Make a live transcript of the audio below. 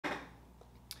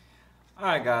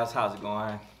Alright guys, how's it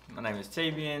going? My name is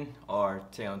Tavian, or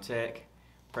TayOnTech.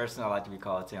 Personally, I like to be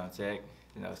called TayOnTech.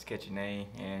 You know, it's a catchy name,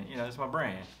 and you know, it's my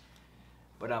brand.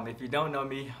 But if you don't know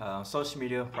me, social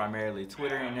media, primarily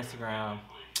Twitter and Instagram.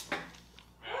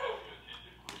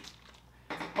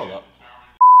 Hold up.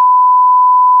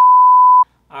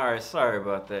 Alright, sorry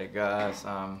about that guys.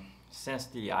 Since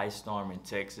the ice storm in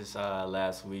Texas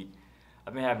last week,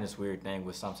 I've been having this weird thing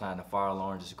with sometimes the fire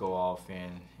alarm just go off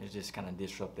and it just kind of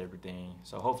disrupt everything.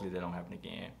 So hopefully that don't happen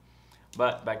again.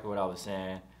 But back to what I was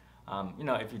saying. You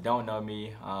know, if you don't know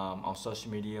me on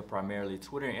social media, primarily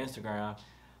Twitter and Instagram,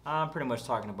 I'm pretty much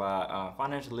talking about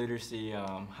financial literacy,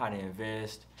 how to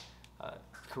invest,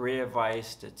 career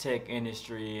advice, the tech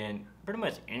industry, and pretty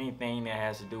much anything that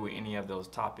has to do with any of those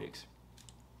topics.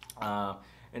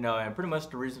 You know, and pretty much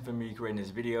the reason for me creating this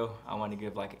video, I want to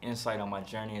give like an insight on my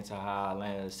journey into how I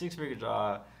landed a six-figure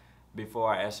job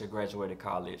before I actually graduated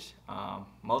college.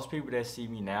 Most people that see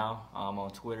me now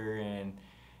on Twitter and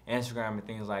Instagram and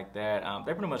things like that,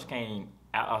 they pretty much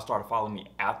started following me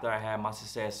after I had my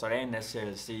success, so they didn't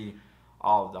necessarily see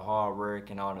all of the hard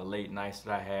work and all the late nights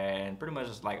that I had, and pretty much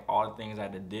just like all the things I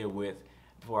had to deal with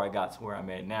before I got to where I'm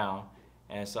at now.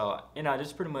 And so, you know,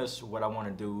 just pretty much what I want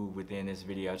to do within this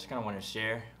video. I just kind of want to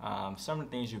share some of the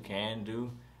things you can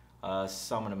do,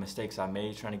 some of the mistakes I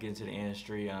made trying to get into the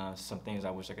industry, some things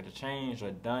I wish I could have changed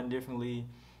or done differently.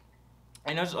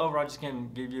 And just overall, just can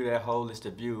give you that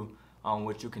holistic view on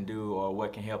what you can do or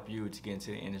what can help you to get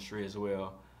into the industry as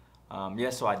well.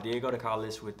 Yes, so I did go to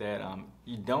college with that.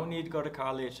 You don't need to go to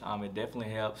college. It definitely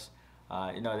helps.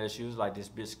 You know, there's usually like this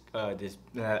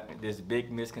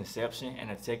big misconception in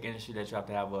the tech industry that you have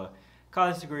to have a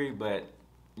college degree, but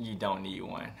you don't need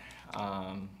one.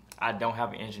 I don't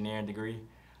have an engineering degree.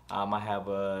 I have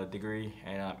a degree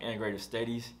in integrative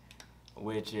studies,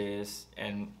 which is,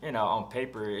 and you know, on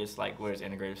paper it's like what is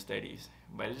integrative studies,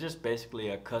 but it's just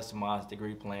basically a customized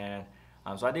degree plan.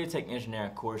 So I did take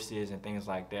engineering courses and things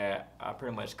like that. I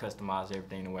pretty much customized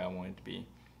everything the way I wanted it to be.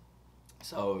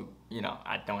 So, you know,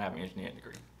 I don't have an engineering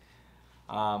degree.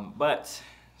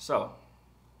 So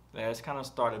let's kind of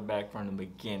start it back from the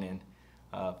beginning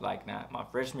of like my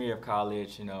freshman year of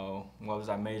college, you know, what was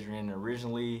I majoring in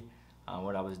originally,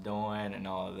 what I was doing and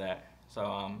all of that.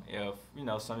 So if, you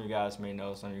know, some of you guys may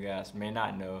know, some of you guys may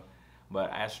not know,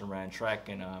 but I actually ran track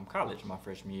in college my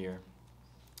freshman year.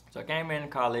 So I came in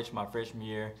college my freshman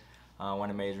year, I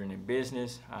wanted to major in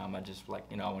business. I just like,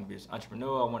 you know, I want to be an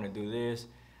entrepreneur, I want to do this.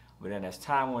 But then as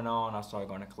time went on, I started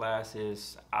going to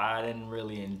classes. I didn't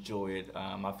really enjoy it.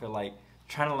 I feel like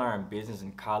trying to learn business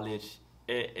in college,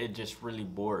 it just really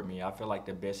bored me. I feel like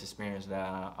the best experience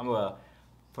that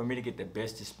for me to get the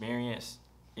best experience,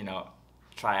 you know,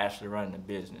 try actually running a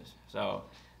business. So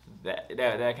that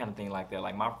kind of thing like that.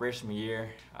 Like my freshman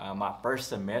year, my first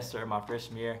semester of my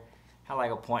freshman year, had like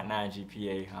a 0.9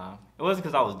 GPA. It wasn't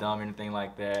because I was dumb or anything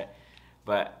like that,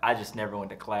 but I just never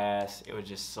went to class. It was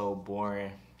just so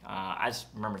boring. I just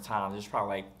remember times, it was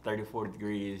probably like 30, 40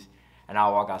 degrees, and I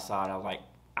walk outside, I was like,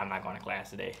 I'm not going to class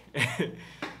today.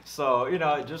 So, you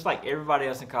know, just like everybody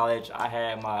else in college, I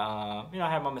had my, you know,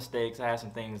 I had my mistakes. I had some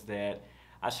things that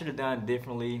I should have done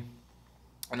differently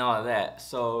and all of that.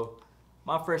 So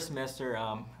my first semester,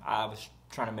 I was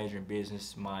trying to major in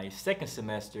business. My second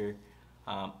semester,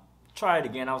 try it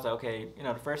again. I was like, okay, you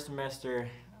know, the first semester,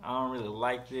 I don't really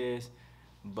like this,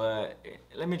 but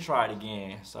let me try it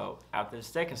again. So after the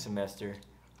second semester,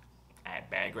 I had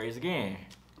bad grades again.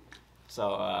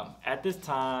 So at this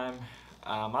time,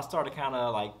 I started kind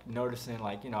of like noticing,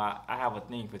 like, you know, I have a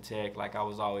thing for tech. Like I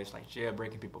was always like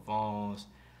jailbreaking people's phones.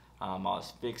 I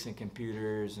was fixing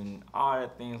computers and all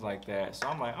that things like that. So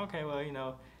I'm like, okay, well, you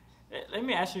know, let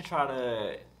me actually try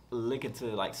to look into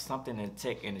like something in the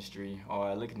tech industry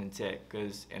or looking in tech,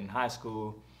 because in high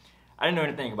school, I didn't know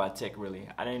anything about tech really.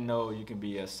 I didn't know you can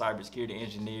be a cybersecurity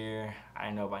engineer. I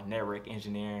didn't know about network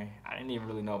engineering. I didn't even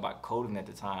really know about coding at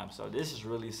the time. So this is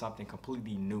really something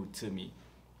completely new to me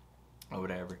or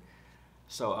whatever.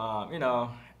 So, you know,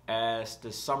 as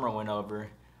the summer went over,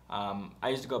 I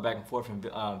used to go back and forth and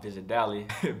visit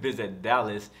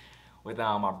Dallas with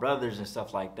my brothers and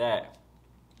stuff like that.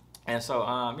 And so,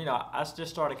 you know, I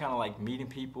just started kind of like meeting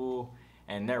people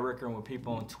and networking with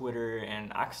people on Twitter,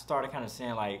 and I started kind of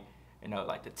saying like, you know,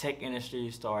 like the tech industry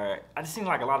started, I just seen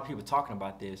like a lot of people talking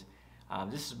about this.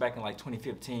 This is back in like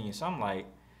 2015. So I'm like,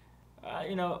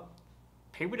 you know,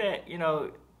 people that, you know,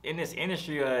 in this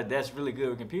industry that's really good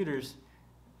with computers,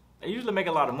 they usually make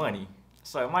a lot of money.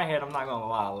 So in my head, I'm not gonna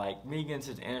lie, like me getting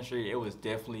into the industry, it was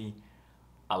definitely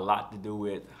a lot to do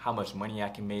with how much money I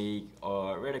can make,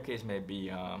 or whatever the case may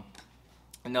be.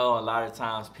 You know, a lot of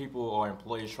times people or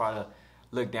employees try to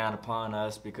look down upon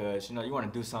us because you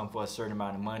want to do something for a certain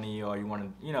amount of money, or you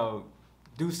want to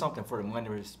do something for the money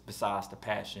besides the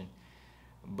passion.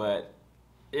 But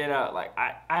like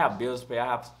I have bills to pay. I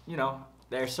have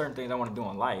there are certain things I want to do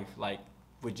in life. Like,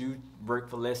 would you work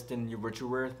for less than what you're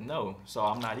worth? No, so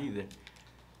I'm not either.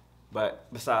 But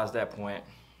besides that point,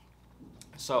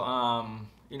 so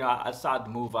I decided to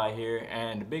move out here,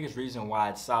 and the biggest reason why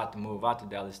I decided to move out to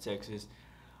Dallas, Texas,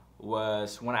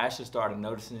 was when I actually started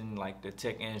noticing like the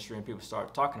tech industry and people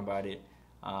started talking about it.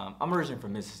 I'm originally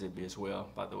from Mississippi as well,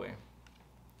 by the way.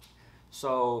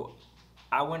 So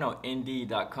I went on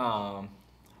Indeed.com,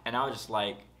 and I was just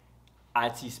like,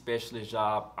 IT specialist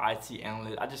job, IT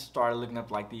analyst. I just started looking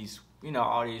up like these,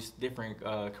 all these different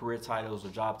career titles or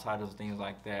job titles, things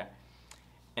like that.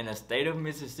 In the state of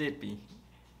Mississippi,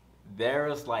 there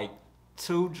was like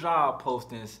 2 job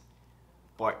postings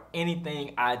for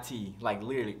anything IT, like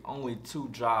literally only 2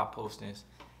 job postings.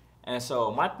 And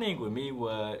so my thing with me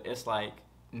was, it's like,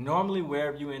 normally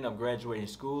wherever you end up graduating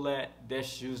school at,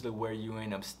 that's usually where you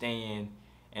end up staying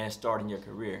and starting your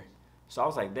career. So I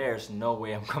was like, there's no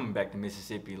way I'm coming back to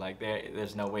Mississippi. Like,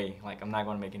 there's no way. Like, I'm not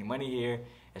going to make any money here,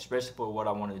 especially for what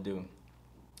I want to do.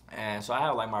 And so I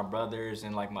have like my brothers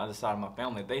and like my other side of my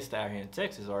family, they stay out here in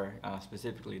Texas, or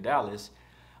specifically Dallas.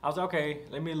 I was like, okay,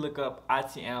 let me look up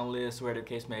IT analysts, where the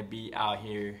case may be, out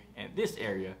here in this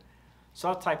area. So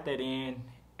I typed that in,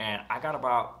 and I got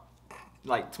about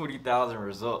like 20,000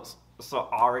 results. So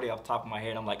already off the top of my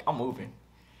head, I'm like, I'm moving.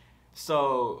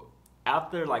 So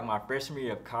after like my freshman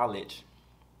year of college,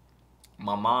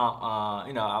 my mom,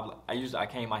 I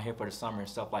came out here for the summer and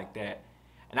stuff like that.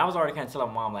 And I was already kind of telling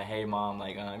my mom, like, hey, mom,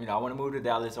 like, I want to move to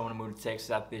Dallas. I want to move to Texas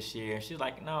after this year. And she's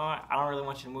like, no, I don't really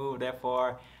want you to move that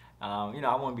far. I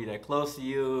want to be that close to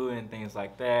you and things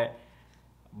like that.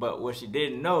 But what she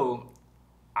didn't know,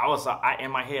 in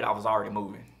my head, I was already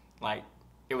moving. Like,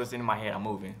 it was in my head, I'm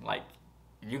moving. Like,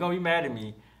 you're going to be mad at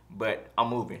me, but I'm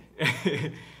moving.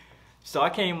 So I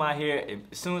came out here.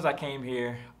 As soon as I came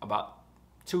here, about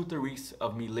 2-3 weeks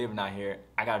of me living out here,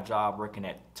 I got a job working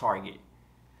at Target.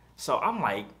 So I'm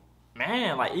like,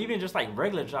 man, like even just like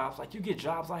regular jobs, like you get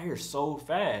jobs out here so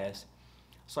fast.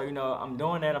 So, I'm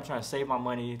doing that. I'm trying to save my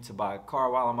money to buy a car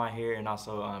while I'm out here, and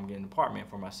also get an apartment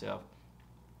for myself.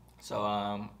 So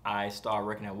I started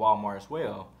working at Walmart as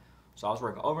well. So I was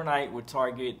working overnight with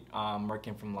Target,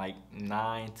 working from like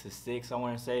 9 to 6, I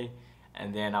want to say.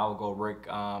 And then I would go work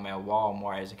at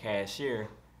Walmart as a cashier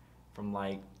from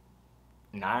like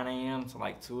 9 a.m. to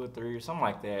like 2 or 3 or something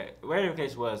like that. Whatever the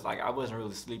case was, like I wasn't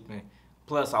really sleeping.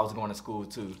 Plus I was going to school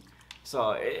too.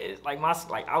 So I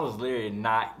was literally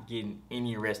not getting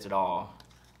any rest at all.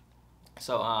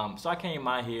 So I came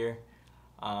out here.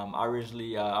 I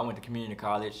originally I went to community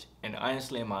college, and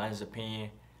honestly, in my honest opinion,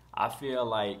 I feel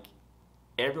like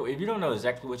if you don't know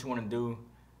exactly what you want to do,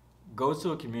 go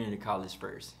to a community college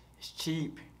first. It's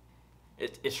cheap.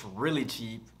 It's really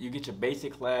cheap. You get your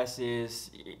basic classes.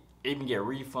 You even get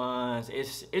refunds.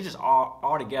 It's just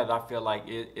all together. I feel like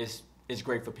it's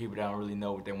great for people that don't really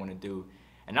know what they want to do,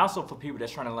 and also for people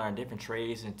that's trying to learn different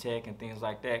trades and tech and things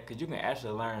like that. Because you can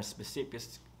actually learn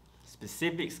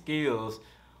specific skills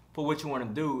for what you want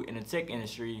to do in the tech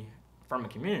industry from a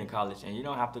community college, and you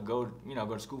don't have to go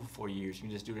to school for 4 years. You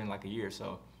can just do it in like a year or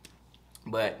so.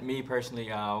 But me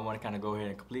personally, I want to kind of go ahead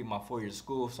and complete my 4 years of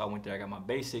school, so I went there. I got my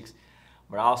basics,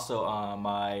 but also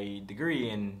my degree,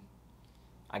 and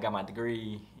I got my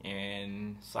degree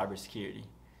in cybersecurity.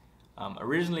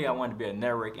 Originally, I wanted to be a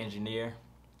network engineer,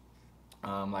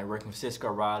 like working with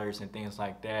Cisco routers and things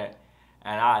like that.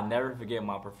 And I'll never forget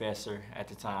my professor at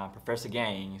the time, Professor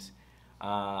Gaines.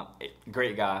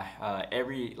 Great guy.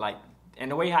 And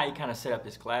the way how he kind of set up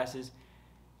his classes,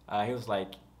 he was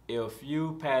like, if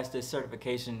you pass this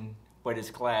certification for this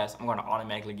class, I'm going to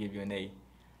automatically give you an A.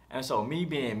 And so me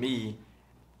being me,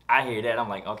 I hear that, I'm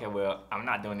like, okay, well, I'm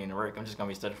not doing any work. I'm just going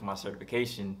to be studying for my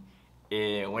certification.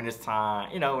 And when it's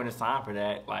time, for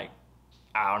that, like,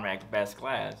 I automatically pass the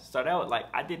class. So that was like,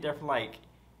 I did that for like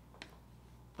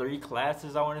 3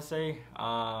 classes, I want to say.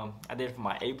 I did it for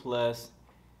my A+,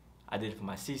 I did it for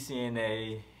my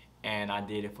CCNA, and I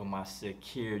did it for my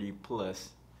Security Plus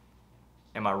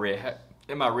and my Red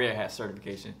Hat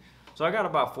certification. So I got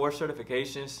about 4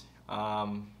 certifications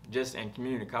just in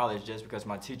community college, just because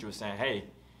my teacher was saying, hey,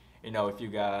 if you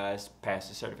guys pass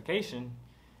the certification,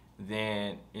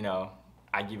 then,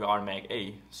 I give you automatic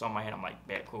A. So in my head, I'm like,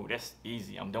 bet, cool, that's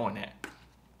easy, I'm doing that.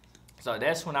 So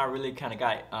that's when I really kind of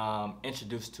got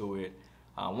introduced to it.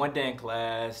 One day in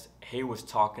class, he was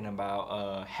talking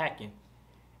about hacking.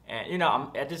 And,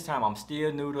 at this time, I'm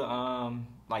still new to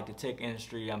like the tech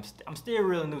industry, I'm still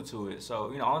really new to it.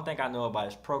 So only thing I know about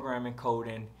is programming,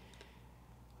 coding,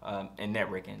 and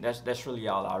networking. That's really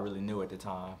all I really knew at the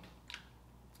time.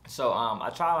 So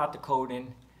I tried out the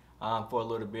coding for a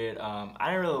little bit. I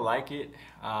didn't really like it.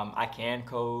 I can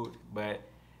code, but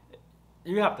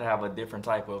you have to have a different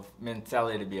type of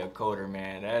mentality to be a coder,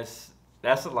 man.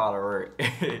 That's a lot of work.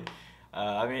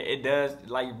 I mean, it does,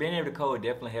 like, being able to code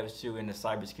definitely helps you in the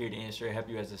cybersecurity industry, help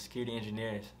you as a security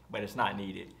engineer, but it's not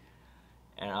needed.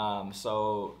 And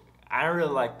so I didn't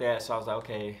really like that, so I was like,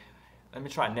 okay, let me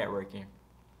try networking.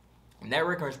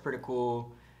 Networking was pretty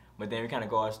cool, but then we kind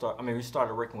of we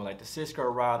started working with like the Cisco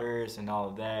routers and all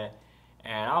of that,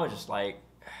 and I was just like,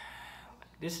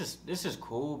 this is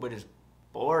cool, but it's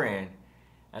boring.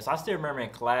 And so I still remember in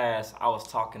class, I was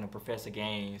talking to Professor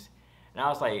Gaines, and I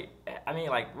was like, I mean,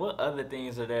 like, what other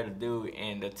things are there to do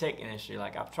in the tech industry?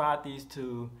 Like, I've tried these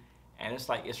two, and it's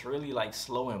like, it's really like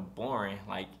slow and boring.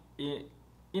 Like,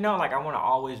 like I want to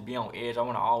always be on edge. I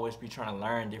want to always be trying to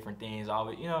learn different things.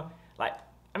 Always, like,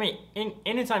 I mean,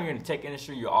 anytime you're in the tech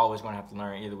industry, you're always going to have to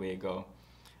learn either way it go.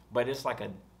 But it's like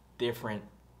a different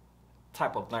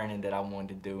type of learning that I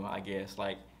wanted to do, I guess.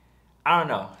 Like, I don't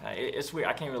know. It's weird.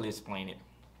 I can't really explain it.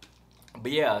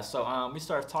 But yeah, so we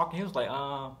started talking. He was like,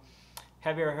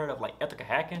 have you ever heard of like ethical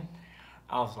hacking?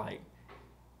 I was like,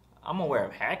 I'm aware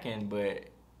of hacking, but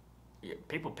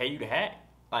people pay you to hack?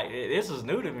 Like, this is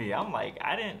new to me. I'm like,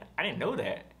 I didn't know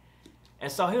that.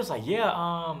 And so he was like,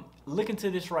 yeah, look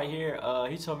into this right here.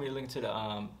 He told me to look into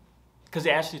the, because he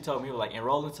actually told me, he was like,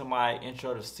 enroll into my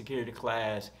intro to security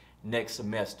class next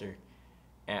semester.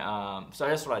 And so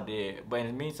that's what I did. But in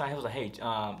the meantime, he was like, hey,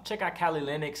 check out Kali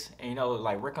Linux and,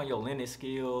 like, work on your Linux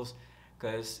skills.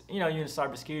 Because, you're in the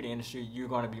cybersecurity industry, you're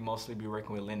going to be mostly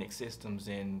working with Linux systems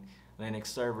and Linux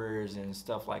servers and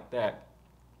stuff like that.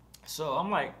 So I'm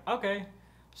like, okay.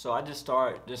 So I just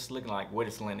started just looking like, what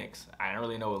is Linux? I didn't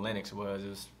really know what Linux was. It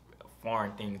was a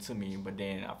foreign thing to me. But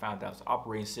then I found out it was an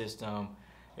operating system.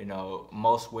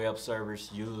 Most web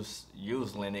servers use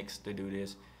Linux to do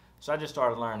this. So I just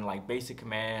started learning like basic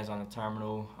commands on the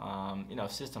terminal,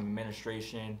 system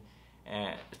administration,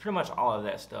 and it's pretty much all of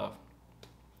that stuff.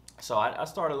 So I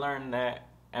started learning that,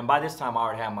 and by this time I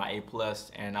already had my A+,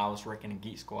 and I was working in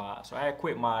Geek Squad. So I had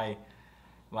quit my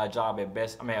job at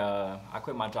I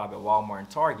quit my job at Walmart and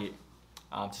Target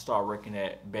to start working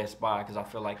at Best Buy because I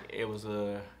feel like it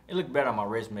looked better on my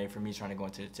resume for me trying to go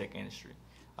into the tech industry.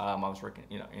 I was working,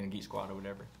 in Geek Squad or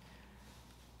whatever.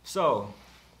 So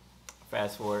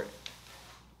fast forward,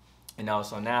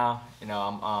 so now,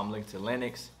 I'm linked to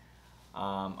Linux.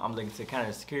 I'm linked to kind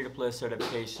of Security Plus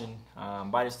certification.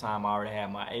 By this time, I already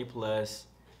had my A+.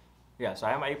 Yeah, so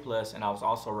I had my A+, and I was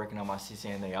also working on my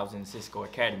CCNA. I was in Cisco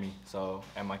Academy. So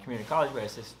at my community college, we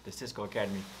had the Cisco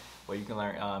Academy, where you can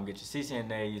learn, get your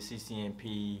CCNA, your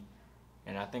CCNP,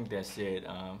 and I think that's it.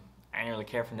 I didn't really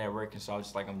care for networking, so I was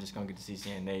just like, I'm just gonna get the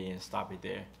CCNA and stop it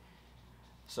there.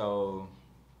 So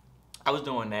I was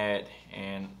doing that,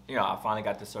 and I finally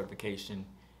got the certification.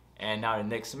 And now the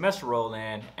next semester roll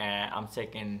in, and I'm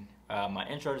taking my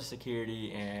intro to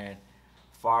security and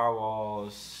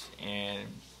firewalls, and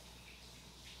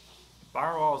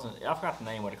I forgot the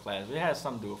name of the class, but it has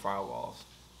something to do with firewalls.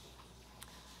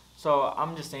 So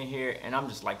I'm just in here, and I'm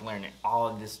just like learning all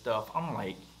of this stuff. I'm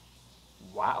like,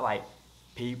 why? Like,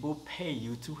 people pay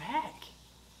you to hack,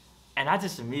 and I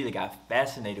just immediately got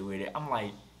fascinated with it. I'm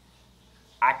like,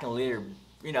 I can literally,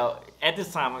 at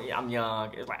this time, I'm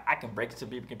young. It's like, I can break into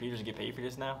people's computers and get paid for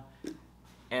this now.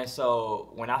 And so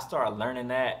when I started learning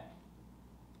that,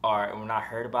 or when I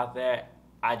heard about that,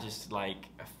 I just like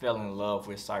fell in love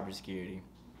with cybersecurity.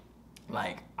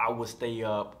 Like, I would stay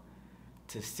up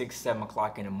to 6, 7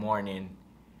 o'clock in the morning,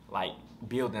 like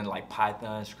building like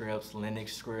Python scripts, Linux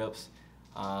scripts,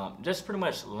 just pretty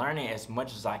much learning as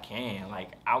much as I can.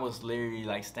 Like, I was literally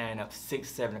like staying up 6,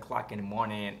 7 o'clock in the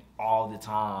morning all the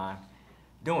time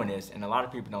doing this. And a lot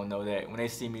of people don't know that. When they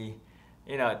see me,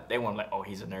 they want to like, oh,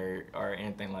 he's a nerd or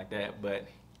anything like that. But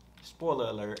spoiler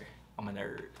alert, I'm a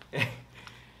nerd.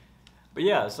 But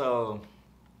yeah, so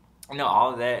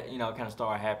all of that kind of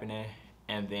started happening,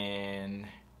 and then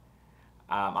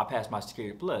I passed my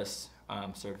Security Plus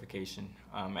certification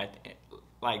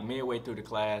like midway through the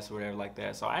class or whatever like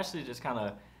that. So I actually just kind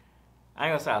of, I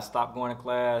ain't gonna say I stopped going to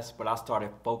class, but I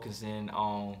started focusing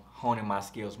on honing my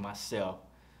skills myself.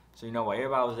 So while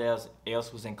everybody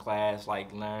else was in class,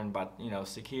 like learning about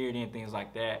security and things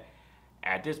like that,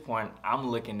 at this point I'm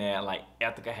looking at like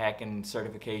ethical hacking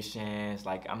certifications.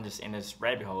 Like, I'm just in this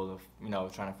rabbit hole of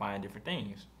trying to find different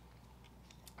things.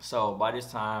 So by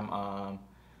this time,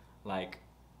 like,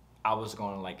 I was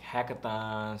going to like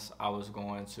hackathons. I was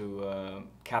going to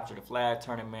capture the flag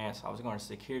tournaments. I was going to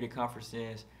security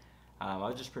conferences. I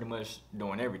was just pretty much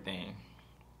doing everything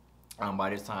by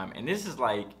this time. And this is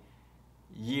like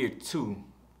year 2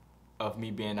 of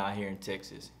me being out here in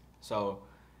Texas. So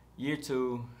year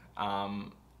 2,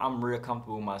 I'm real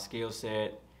comfortable with my skill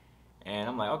set. And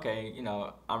I'm like, okay, you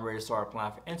know, I'm ready to start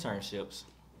applying for internships.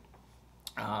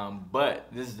 But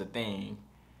this is the thing.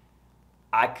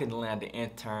 I couldn't land the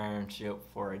internship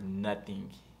for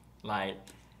nothing. Like,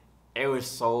 it was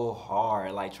so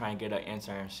hard, like, trying to get an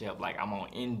internship. Like, I'm on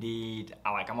Indeed.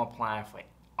 I'm applying for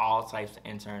all types of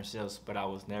internships, but I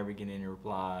was never getting any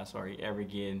replies or ever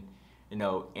getting, you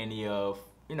know, any of,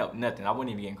 you know, nothing. I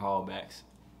wasn't even getting callbacks.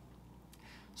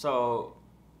 So,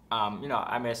 you know,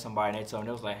 I met somebody and they told me,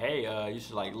 it was like, hey, you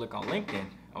should, like, look on LinkedIn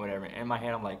or whatever. In my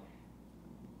head, I'm like,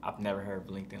 I've never heard of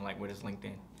LinkedIn. Like, what is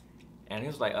LinkedIn? And he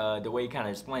was like, the way he kind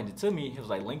of explained it to me, he was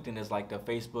like, LinkedIn is like the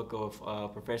Facebook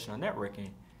of professional networking.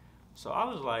 So I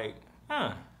was like,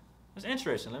 huh, that's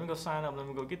interesting. Let me go sign up. Let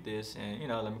me go get this. And, you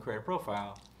know, let me create a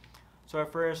profile. So at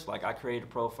first, like, I created a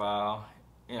profile.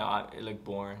 You know, it looked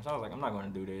boring. So I was like, I'm not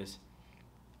going to do this.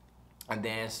 And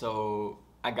then so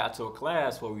I got to a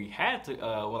class where we had to,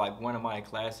 well, like one of my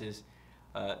classes,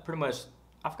 pretty much,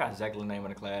 I forgot exactly the name of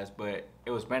the class, but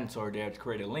it was mandatory there to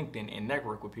create a LinkedIn and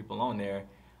network with people on there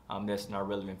that's in our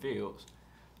relevant fields.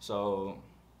 So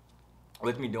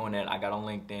with me doing that, I got on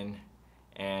LinkedIn,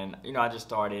 and you know, I just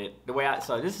started the way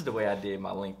so this is the way I did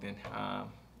my LinkedIn.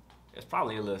 It's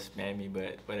probably a little spammy,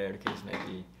 but whatever the case may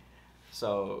be.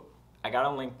 So I got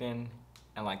on LinkedIn,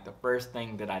 and like the first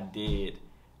thing that I did,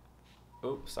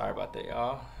 oops, sorry about that,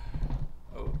 y'all.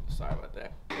 Oh, sorry about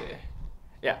that.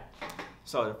 Yeah.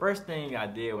 So the first thing I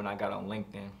did when I got on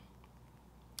LinkedIn,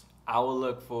 I would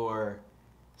look for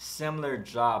similar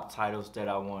job titles that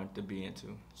I wanted to be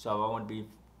into. So if I want to be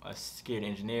a security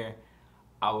engineer,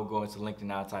 I would go into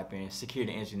LinkedIn, I'll type in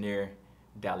security engineer,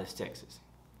 Dallas, Texas.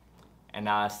 And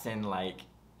I send like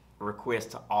requests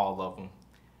to all of them.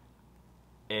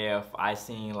 If I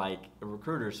seen like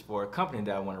recruiters for a company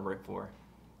that I want to work for,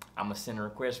 I'm gonna send a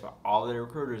request for all of the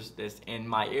recruiters that's in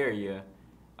my area,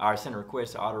 or send a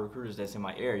request to all the recruiters that's in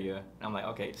my area. And I'm like,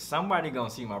 okay, somebody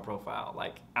gonna see my profile.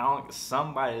 Like,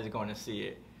 somebody is gonna see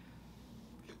it.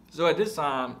 So at this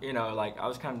time, you know, like I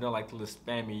was kind of doing like the little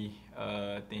spammy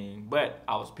thing, but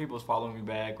people was following me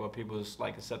back, or people was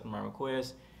like accepting my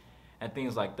requests and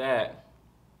things like that.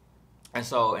 And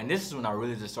so, and this is when I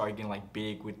really just started getting like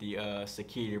big with the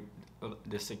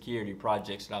security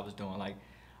projects that I was doing. Like,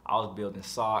 I was building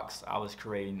socks, I was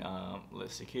creating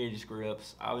security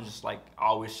scripts. I was just like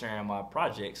always sharing my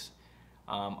projects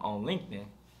on LinkedIn.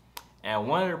 And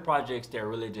one of the projects that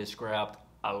really just grabbed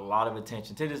a lot of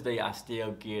attention, to this day I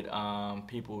still get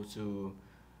people to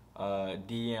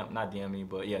DM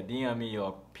me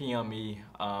or PM me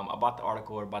about the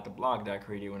article or about the blog that I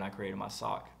created when I created my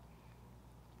sock.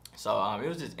 So it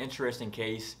was this interesting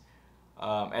case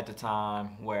at the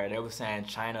time where they were saying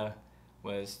China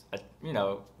was, you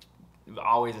know,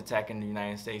 always attacking the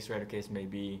United States, whatever the case may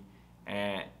be.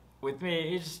 And with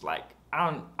me, it's just like, I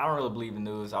don't really believe in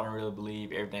news. I don't really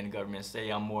believe everything the government say.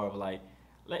 I'm more of like,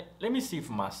 let me see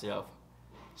for myself.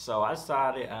 So I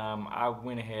decided, I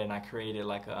went ahead and I created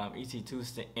like a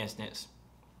EC2 instance.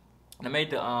 And I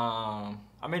made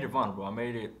it vulnerable. I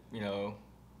made it, you know,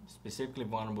 specifically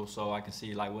vulnerable so I can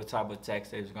see like what type of attacks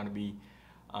there's going to be,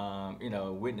 you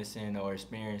know, witnessing or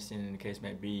experiencing, in the case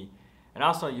may be. And I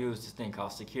also used this thing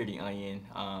called Security Onion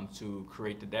to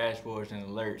create the dashboards and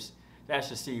alerts to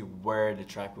actually see where the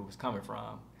traffic was coming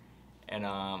from. And,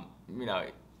 you know,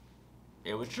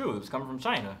 it was true. It was coming from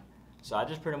China. So I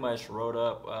just pretty much wrote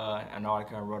up an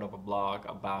article and wrote up a blog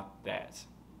about that.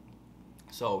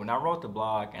 So when I wrote the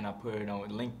blog and I put it on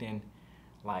LinkedIn,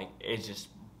 like, it just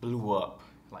blew up.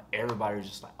 Like, everybody was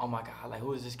just like, oh my God, like,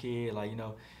 who is this kid? Like, you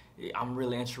know, I'm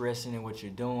really interested in what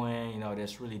you're doing. You know,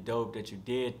 that's really dope that you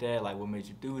did that. Like, what made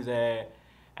you do that?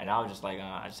 And I was just like,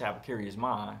 I just have a curious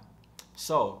mind.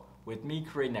 So with me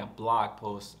creating that blog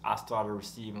post, I started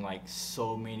receiving like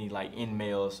so many like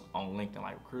emails on LinkedIn,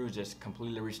 like recruiters just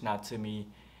completely reaching out to me,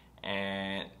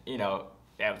 and you know,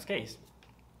 that was the case.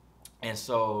 And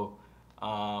so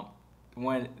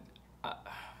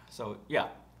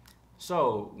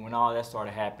so when all that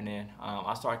started happening,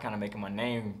 I started kind of making a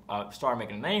name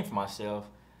for myself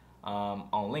on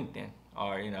LinkedIn,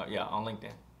 or on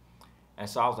LinkedIn. And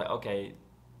so I was like, okay,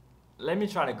 let me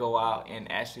try to go out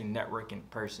and actually network in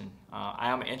person. I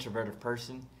am an introverted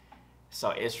person, so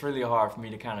it's really hard for me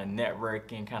to kind of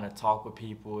network and kind of talk with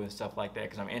people and stuff like that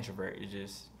because I'm an introvert. It's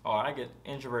just, or I get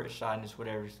introvert shyness,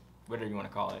 whatever you want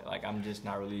to call it. Like, I'm just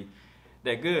not really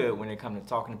that good when it comes to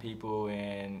talking to people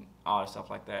and all that stuff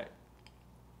like that.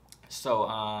 So,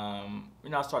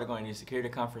 I started going to these security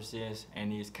conferences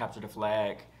and these capture the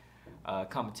flag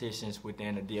competitions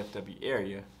within the DFW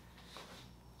area.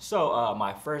 So,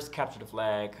 my first capture the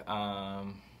flag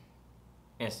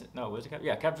capture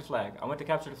the flag. I went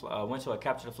to went to a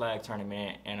capture the flag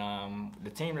tournament, and the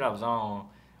team that I was on,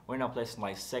 we ended up placing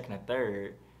like second or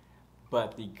third.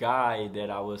 But the guy that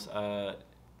I was,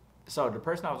 so the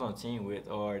person I was on the team with,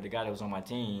 or the guy that was on my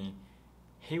team,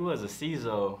 he was a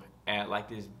CISO at like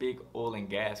this big oil and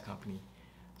gas company.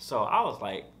 So I was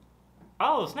like,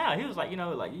 oh snap! He was like,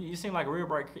 like you seem like a real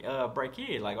bright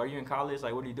kid. Like, are you in college?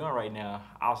 Like, what are you doing right now?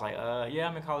 I was like, yeah,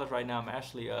 I'm in college right now. I'm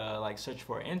actually like searching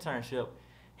for an internship.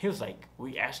 He was like,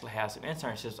 we actually have some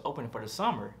internships open for the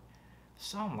summer.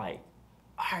 So I'm like,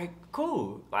 all right,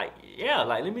 cool. Like, yeah,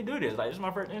 like let me do this. Like, this is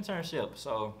my first internship.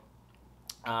 So,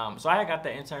 so I had got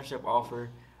that internship offer.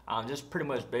 Just pretty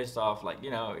much based off like,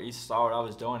 he saw what I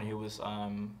was doing. He was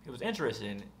interested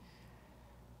in it.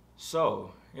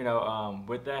 So,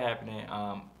 with that happening,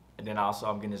 and then also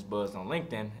I'm getting this buzz on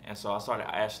LinkedIn, and so I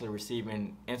started actually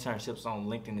receiving internships on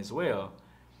LinkedIn as well.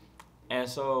 And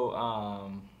so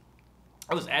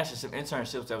I was actually some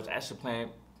internships that was actually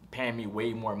paying me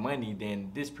way more money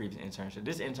than this previous internship.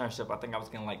 This internship, I think I was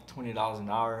getting like $20 an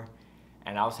hour,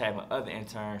 and I was having other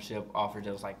internship offers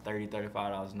that was like $30,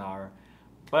 $35 an hour.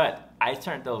 But I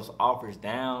turned those offers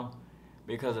down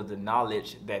because of the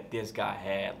knowledge that this guy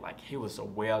had. Like, he was a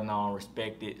well-known,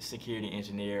 respected security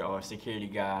engineer or security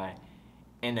guy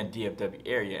in the DFW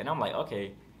area. And I'm like,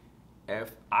 okay,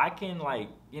 if I can like,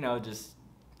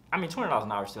 $20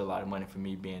 an hour is still a lot of money for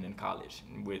me being in college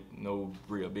with no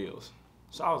real bills.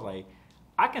 So I was like,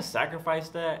 I can sacrifice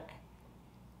that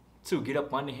to get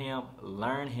up under him,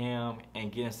 learn him,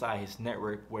 and get inside his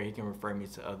network where he can refer me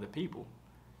to other people.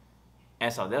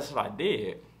 And so that's what I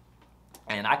did.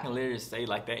 And I can literally say,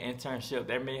 like, that internship,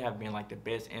 that may have been like the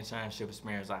best internship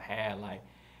experience I had. Like,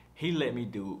 he let me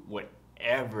do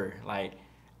whatever. Like,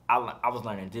 I was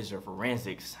learning digital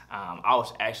forensics. I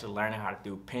was actually learning how to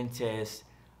do pen tests.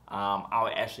 I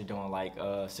was actually doing like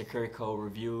security code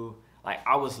review. Like,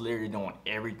 I was literally doing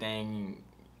everything.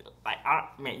 Like,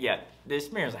 the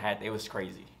experience I had, it was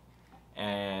crazy.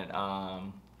 And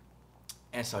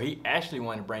so he actually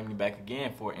wanted to bring me back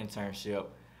again for an internship,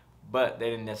 but they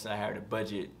didn't necessarily have the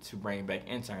budget to bring back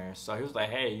interns. So he was like,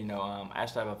 hey, I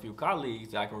actually have a few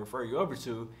colleagues that I can refer you over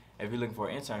to if you're looking for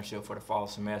an internship for the fall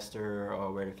semester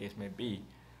or whatever the case may be.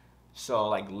 So,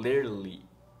 like, literally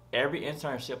every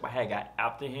internship I had got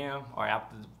after him or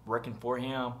after working for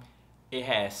him, it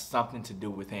has something to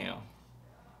do with him.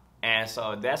 And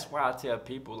so that's why I tell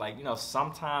people, like,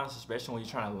 sometimes, especially when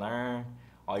you're trying to learn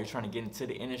or you're trying to get into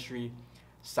the industry,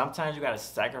 sometimes you got to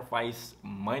sacrifice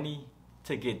money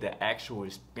to get the actual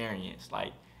experience.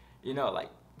 Like,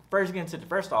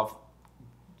 first off,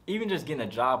 even just getting a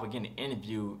job or getting an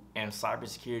interview in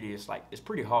cybersecurity is like, it's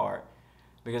pretty hard.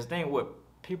 Because the thing what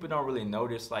people don't really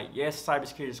notice, like, yes,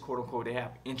 cybersecurity is quote unquote, they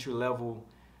have entry level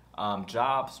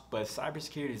jobs, but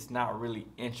cybersecurity is not really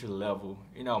entry level.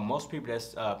 Most people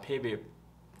that's pivot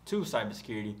to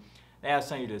cybersecurity, they have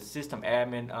some of the system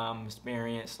admin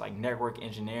experience, like network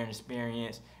engineering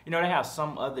experience. They have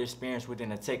some other experience within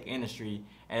the tech industry,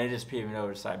 and they just pivot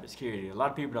over to cybersecurity. A lot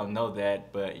of people don't know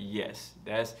that, but yes,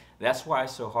 that's why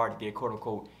it's so hard to get quote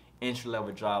unquote entry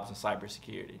level jobs in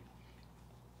cybersecurity.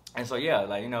 And so yeah,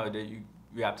 like, you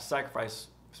have to sacrifice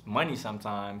money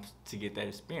sometimes to get that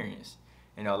experience.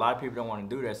 A lot of people don't want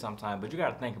to do that sometimes, but you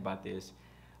got to think about this.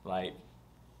 Like,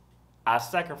 I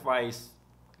sacrificed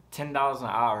 $10 an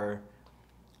hour,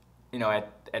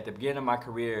 at the beginning of my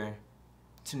career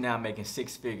to now making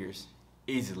six figures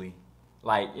easily.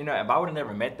 Like, if I would have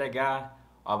never met that guy,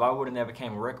 or if I would have never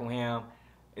came working with him,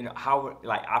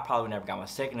 I probably would never got my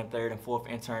second and third and fourth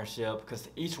internship, because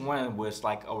each one was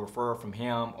like a referral from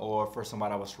him or for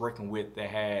somebody I was working with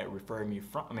that had referred me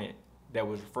that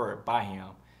was referred by him.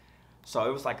 So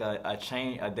it was like a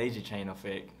daisy chain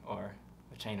effect, or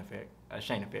a chain effect.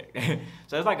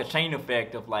 So it's like a chain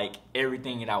effect of like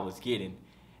everything that I was getting.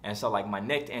 And so like my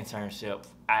next internship,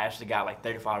 I actually got like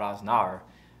 $35 an hour.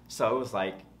 So it was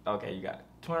like, okay, you got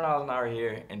 $20 an hour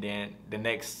here, and then the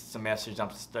next semester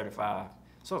jumps to 35.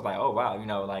 So it's like, oh wow,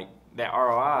 like that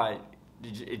ROI,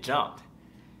 it jumped.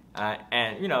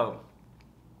 And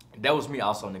that was me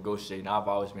also negotiating. I've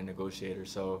always been a negotiator.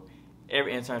 So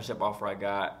every internship offer I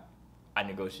got, I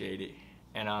negotiated.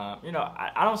 And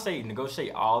I don't say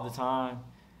negotiate all the time.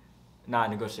 Nah,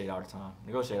 negotiate all the time.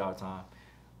 Negotiate all the time.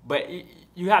 But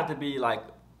you have to be like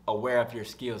aware of your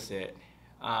skill set.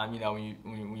 When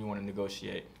you want to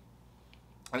negotiate.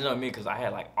 I know me because I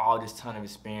had like all this ton of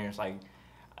experience. Like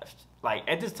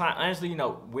at this time, honestly, you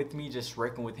know, with me just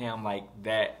working with him like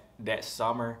that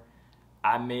summer,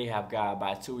 I may have got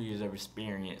about 2 years of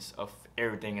experience of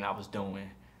everything that I was doing.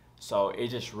 So it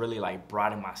just really like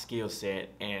broadened my skill set,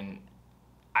 and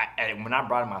and when I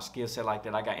broadened my skill set like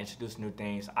that, I got introduced to new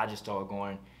things. I just started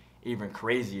going even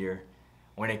crazier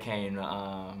when it came to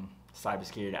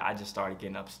cybersecurity. I just started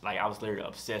getting up, like I was literally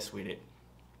obsessed with it.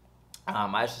 I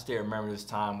actually still remember this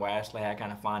time where I actually had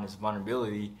kind of found this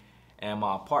vulnerability in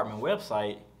my apartment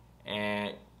website,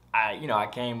 and I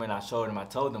came and I showed them, I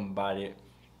told them about it.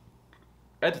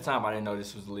 At the time, I didn't know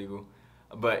this was illegal,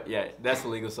 but yeah, that's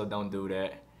illegal, so don't do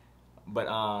that. But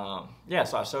yeah,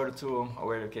 so I showed it to them, or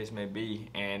whatever the case may be,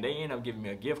 and they ended up giving me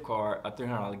a gift card, a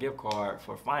 $300 gift card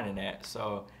for finding that.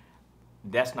 So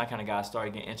that's my kind of guy. I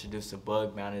started getting introduced to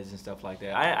bug bounties and stuff like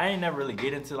that. I ain't never really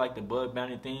get into like the bug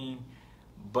bounty thing,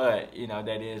 but you know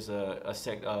that is a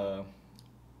sector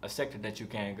that you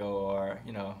can go, or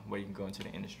you know where you can go into the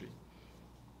industry.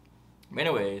 But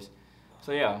anyways,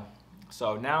 so yeah,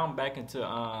 so now I'm back into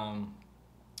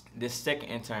this second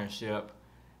internship.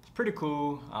 It's pretty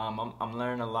cool. I'm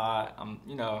learning a lot.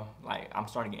 I'm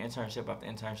starting to get internship after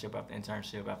internship after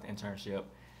internship after internship,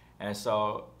 and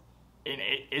so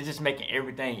it's just making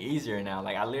everything easier now.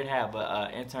 Like I literally have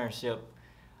an internship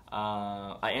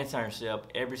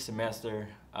every semester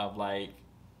of like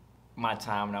my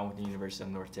time when I went to the University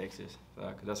of North Texas,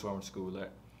 because that's where I went to school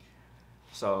at.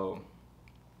 So,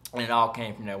 and it all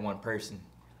came from that one person.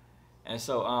 And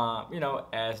so,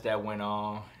 as that went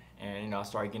on, and I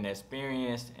started getting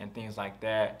experience and things like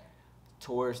that,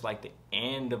 towards like the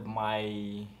end of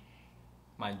my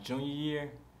junior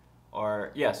year,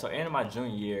 so end of my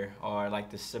junior year, or like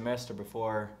the semester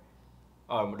before,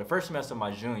 the first semester of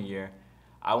my junior year,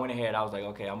 I went ahead. I was like,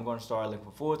 okay, I'm going to start looking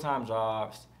for full-time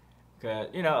jobs, because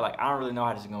like I don't really know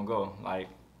how this is gonna go. Like,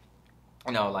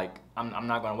 like I'm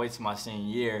not gonna wait till my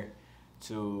senior year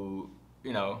to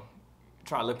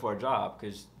try to look for a job,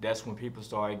 because that's when people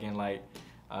start getting like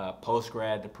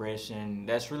post-grad depression.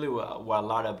 That's really what a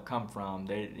lot of them come from.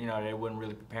 They wouldn't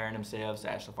really preparing themselves to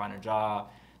actually find a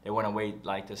job. They want to wait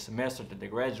like the semester that they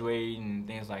graduate and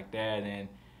things like that. And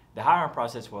the hiring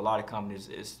process for a lot of companies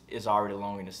is already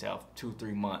long in itself,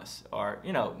 2-3 months, or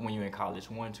when you're in college,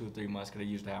 1-2-3 months, because they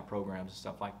usually have programs and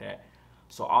stuff like that.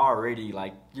 So already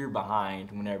like you're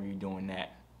behind whenever you're doing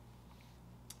that.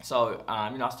 So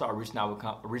I started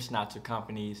reaching out to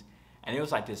companies, and it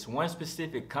was like this one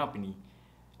specific company.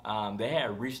 They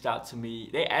had reached out to me.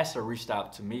 They actually reached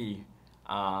out to me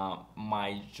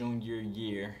my junior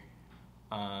year.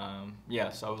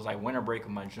 So it was like winter break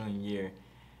of my junior year,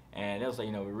 and it was like,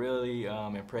 we're really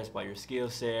impressed by your skill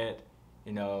set.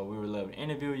 We would love to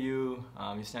interview you.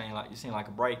 You seem like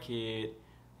a bright kid.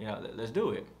 Let's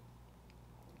do it.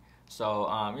 So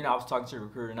I was talking to the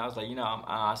recruiter, and I was like,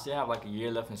 I still have like a year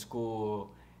left in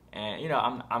school, and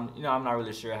I'm not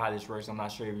really sure how this works. I'm not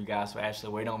sure if you guys will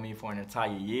actually wait on me for an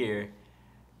entire year,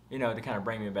 to kind of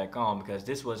bring me back on, because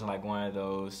this wasn't like one of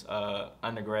those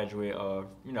undergraduate or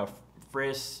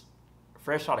fresh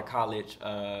out of college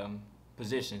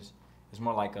positions. It's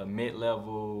more like a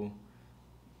mid-level,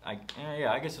 I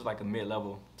guess it's like a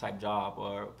mid-level type job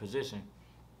or position.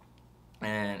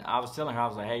 And I was telling her, I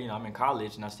was like, hey, I'm in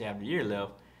college and I still have a year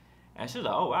left. And she was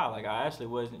like, oh wow, like I actually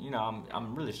wasn't,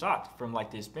 I'm really shocked from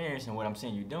like the experience and what I'm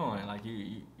seeing you doing. Like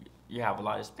you have a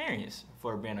lot of experience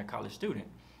for being a college student.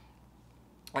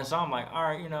 And so I'm like, all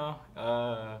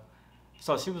right,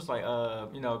 so she was like,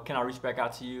 can I reach back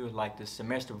out to you like the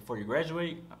semester before you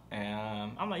graduate?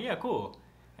 And I'm like, yeah, cool.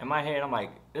 In my head, I'm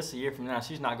like, this is a year from now,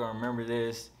 she's not gonna remember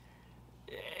this.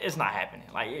 It's not happening.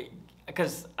 Like,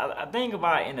 because I think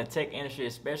about it, in the tech industry,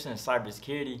 especially in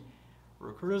cybersecurity,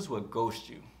 recruiters will ghost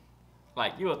you.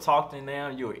 Like, you will talk to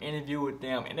them, you will interview with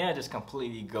them, and they'll just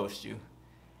completely ghost you.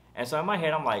 And so in my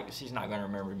head, I'm like, she's not gonna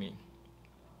remember me.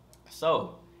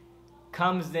 So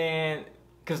comes in,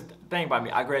 because the thing about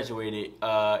me, I graduated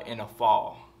in the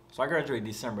fall. So I graduated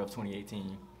December of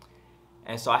 2018.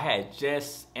 And so I had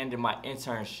just ended my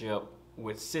internship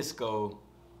with Cisco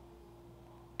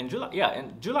in July. Yeah,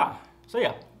 in July. So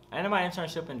yeah, I ended my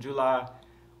internship in July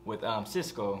with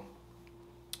Cisco.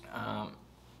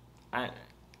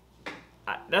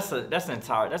 That's a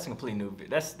complete new.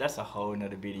 That's a whole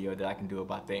nother video that I can do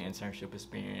about that internship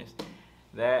experience.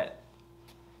 That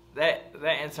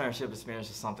internship experience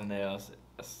is something else.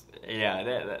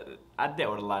 Yeah, I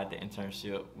dealt with a lot of the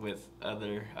internship with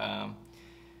other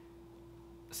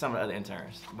some of the other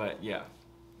interns, but yeah,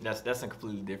 that's a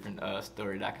completely different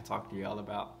story that I can talk to you all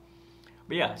about.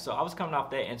 But yeah, so I was coming off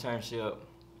that internship,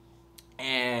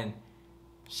 and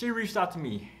she reached out to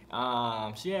me,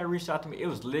 she had reached out to me. It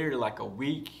was literally like a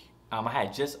week. I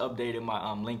had just updated my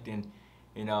LinkedIn.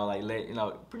 You know, like you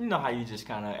know how you just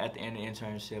kind of at the end of the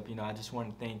internship. You know, I just want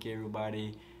to thank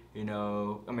everybody. You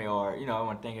know, I mean, or you know, I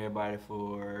want to thank everybody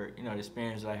for the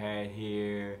experience I had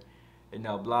here. You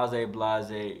know, blase.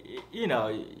 You know,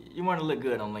 you want to look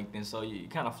good on LinkedIn, so you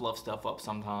kind of fluff stuff up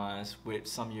sometimes with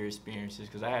some of your experiences.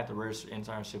 Because I had the worst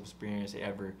internship experience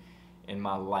ever in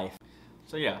my life.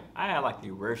 So yeah, I had like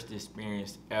the worst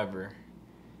experience ever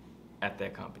at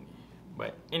that company.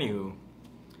 But anywho,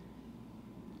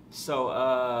 so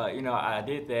you know, I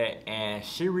did that, and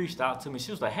she reached out to me.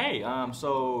 She was like, "Hey,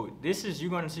 so this is you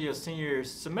going to see your senior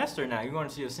semester now? You're going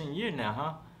to see your senior year now,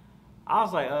 huh?" I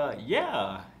was like,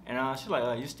 yeah." And she's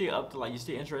like, "You still up to like you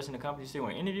still interested in the company? You still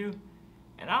want to interview?"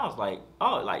 And I was like,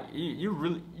 "Oh, like you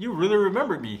really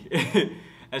remember me?"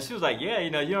 And she was like, "Yeah, you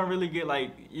know, you don't really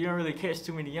catch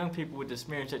too many young people with the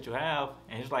experience that you have."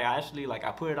 And she's like, "I actually like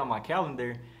I put it on my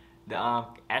calendar to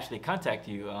actually contact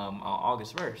you on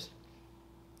August 1st."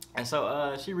 And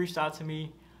so she reached out to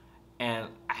me, and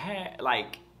I had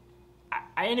like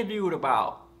I interviewed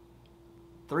about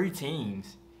 3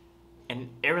 teams, and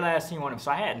every last team wanted.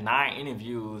 So I had 9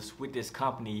 interviews with this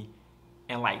company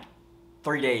in like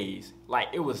 3 days.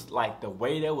 Like it was like the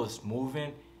way that was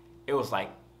moving, it was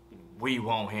like we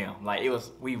want him. Like it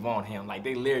was we want him. Like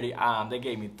they literally they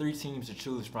gave me 3 teams to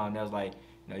choose from. That was like,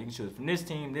 you know, you can choose from this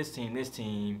team, this team, this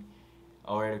team,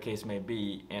 or whatever the case may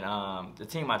be. And the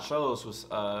team I chose was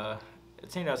a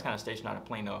team that was kind of stationed out of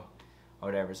Plano or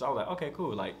whatever. So I was like, okay,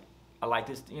 cool. Like I like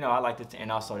this, you know, I like this,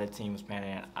 and also that team was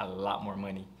paying a lot more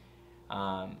money.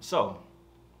 So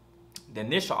the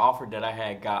initial offer that I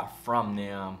had got from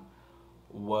them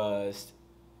was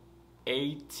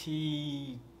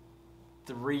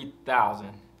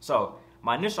 $83,000. So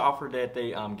my initial offer that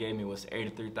they gave me was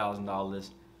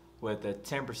 $83,000 with a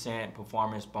 10%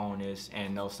 performance bonus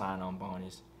and no sign-on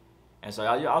bonus. And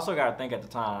so you also got to think at the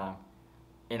time,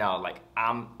 you know, like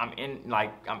I'm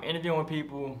interviewing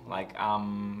people, like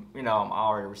I'm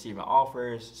already receiving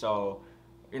offers. So,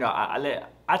 you know, I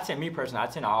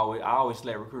always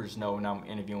let recruiters know when I'm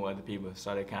interviewing with other people,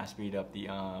 so they kind of speed up the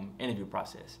interview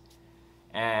process.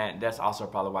 And that's also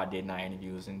probably why I did 9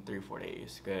 interviews in 3 or 4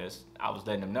 days, because I was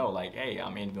letting them know, like, hey,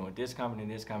 I'm interviewing with this company,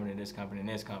 this company, this company, and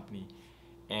this company.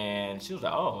 And she was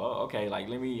like, oh, okay, like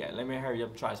let me hurry up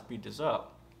and try to speed this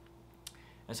up.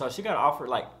 And so she got an offer.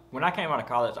 Like when I came out of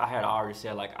college, I had already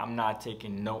said, like, I'm not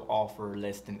taking no offer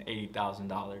less than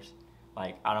 $80,000.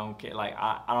 Like I don't care. Like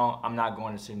I'm not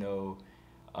going to no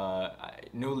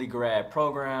newly grad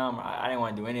program. I didn't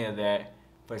want to do any of that.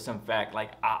 For some fact,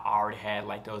 like I already had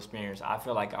like those experience. I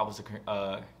feel like I was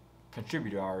a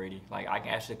contributor already. Like I can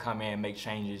actually come in and make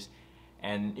changes,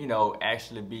 and you know,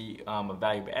 actually be a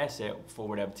valuable asset for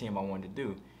whatever team I wanted to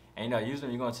do. And you know, usually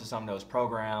when you go into some of those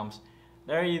programs,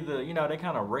 they're either, you know, they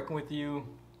kind of working with you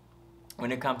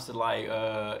when it comes to like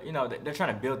you know, they're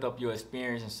trying to build up your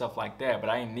experience and stuff like that. But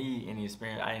I didn't need any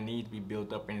experience. I didn't need to be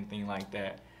built up or anything like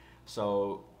that.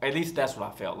 So at least that's what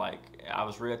I felt like. I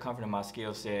was real confident in my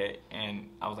skill set, and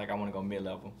I was like, I want to go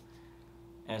mid-level.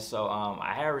 And so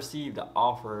I had received the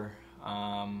offer.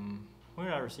 Where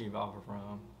did I receive the offer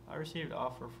from? I received the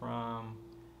offer from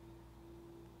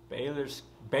Baylor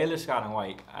Scott and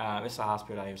White. It's a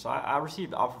hospital out here. So I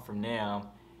received the offer from them,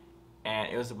 and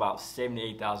it was about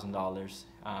 $78,000,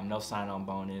 no sign-on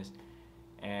bonus.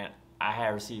 And I had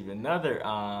received another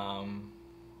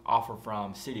offer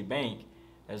from Citibank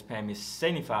that's paying me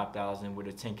 $75,000 with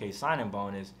a $10K signing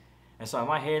bonus. And so in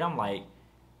my head, I'm like,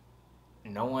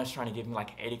 no one's trying to give me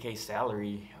like an $80K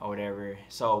salary or whatever.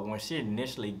 So when she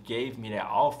initially gave me that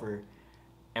offer,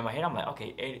 in my head, I'm like,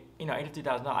 okay,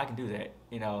 $83,000, I can do that.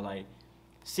 You know, like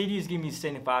CD's giving me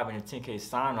 $75 and a $10K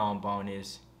sign-on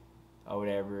bonus or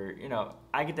whatever. You know,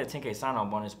 I get that $10K sign-on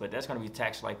bonus, but that's gonna be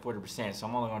taxed like 40%. So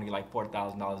I'm only gonna get like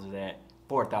 $4,000 of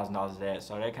that.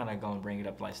 So they're kind of gonna bring it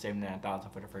up to like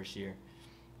 $79,000 for the first year.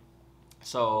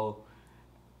 So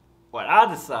what I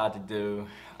decided to do,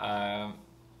 I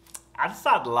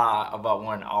decided to lie about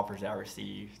one of the offers I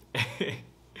received.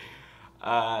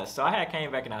 So I had came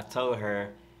back and I told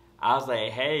her, I was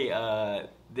like, hey,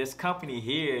 this company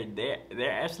here,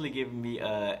 they're actually giving me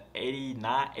they're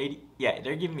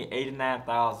giving me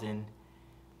 $89,000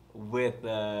 with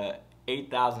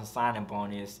 $8,000 signing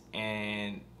bonus,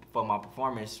 and for my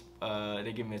performance,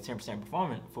 they give me a 10%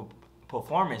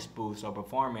 performance boost or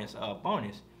performance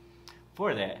bonus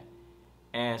for that.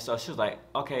 And so she was like,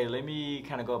 okay, let me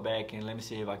kind of go back and let me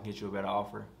see if I can get you a better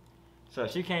offer. So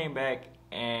she came back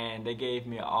and they gave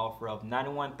me an offer of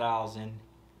 $91,000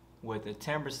 with a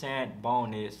 10%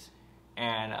 bonus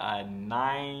and a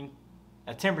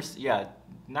a 10%, yeah,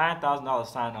 $9,000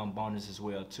 sign-on bonus as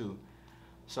well too.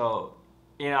 So,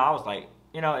 I was like,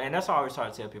 and that's why I always try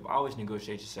to tell people, always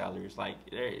negotiate your salaries. Like,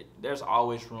 there's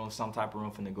always some type of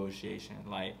room for negotiation.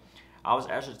 Like, I was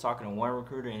actually talking to one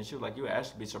recruiter, and she was like, you would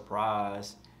actually be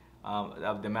surprised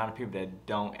of the amount of people that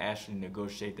don't actually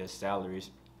negotiate their salaries.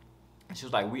 And she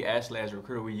was like, we actually, as a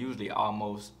recruiter, we usually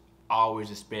almost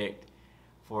always expect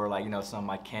for, like, some of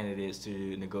my candidates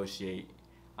to negotiate.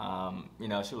 She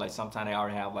was like, sometimes they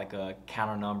already have like a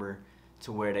counter number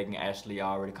to where they can actually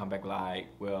already come back like,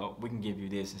 well, we can give you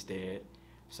this instead.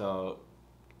 So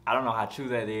I don't know how true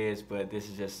that is, but this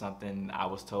is just something I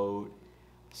was told.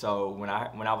 So when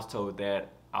I was told that,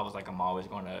 I was like, I'm always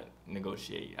going to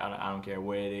negotiate. I don't care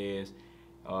where it is,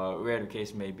 where the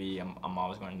case may be. I'm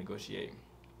always going to negotiate.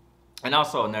 And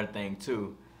also another thing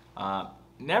too,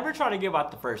 never try to give out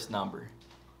the first number.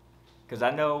 Because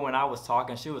I know when I was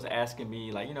talking, she was asking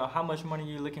me, like, how much money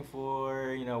are you looking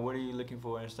for? What are you looking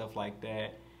for and stuff like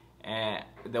that. And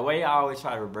the way I always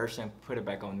try to reverse and put it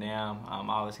back on them, I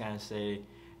always kind of say,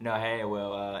 hey,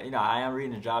 well, I am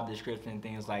reading the job description and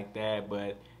things like that.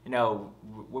 But,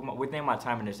 within my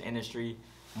time in this industry,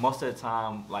 most of the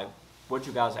time, like, what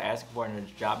you guys are asking for in the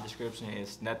job description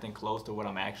is nothing close to what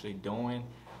I'm actually doing.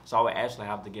 So I would actually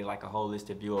have to get, like, a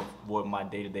holistic view of what my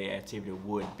day-to-day activity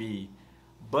would be.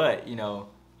 But,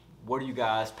 what do you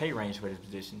guys pay range for this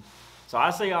position? So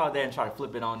I say all that and try to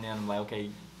flip it on them. I'm like, okay,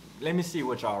 let me see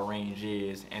what y'all range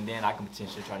is, and then I can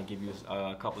potentially try to give you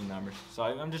a couple of numbers. So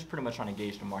I'm just pretty much trying to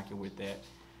gauge the market with that.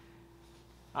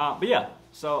 But yeah,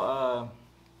 so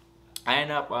I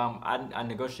end up, I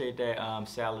negotiate that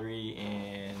salary,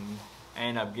 and I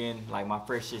end up getting, like, my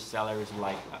first year's salary was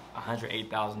like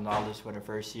 $108,000 for the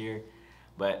first year.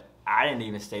 But I didn't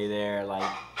even stay there like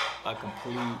a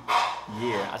complete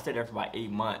year. I stayed there for about 8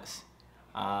 months.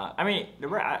 I mean, the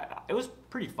work, it was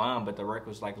pretty fun, but the work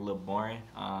was like a little boring.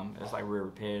 It was like real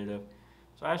repetitive.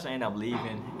 So I actually ended up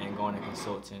leaving and going to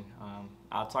consulting.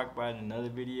 I'll talk about it in another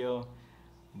video.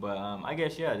 But I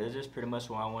guess, yeah, that's just pretty much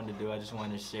what I wanted to do. I just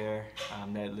wanted to share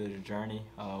that little journey,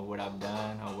 what I've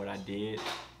done or what I did.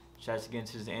 Try to get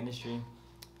into this industry.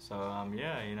 So,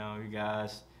 yeah, you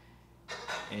guys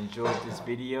enjoyed this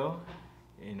video,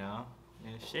 and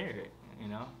share it,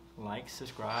 like,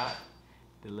 subscribe,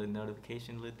 the little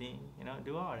notification little thing,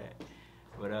 do all that.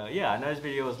 But yeah, I know this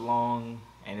video is long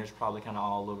and it's probably kind of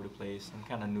all over the place. I'm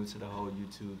kind of new to the whole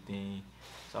YouTube thing,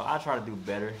 so I try to do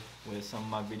better with some of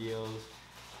my videos.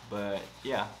 But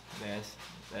yeah,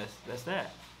 that's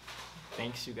that.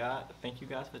 Thank you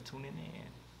guys for tuning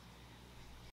in.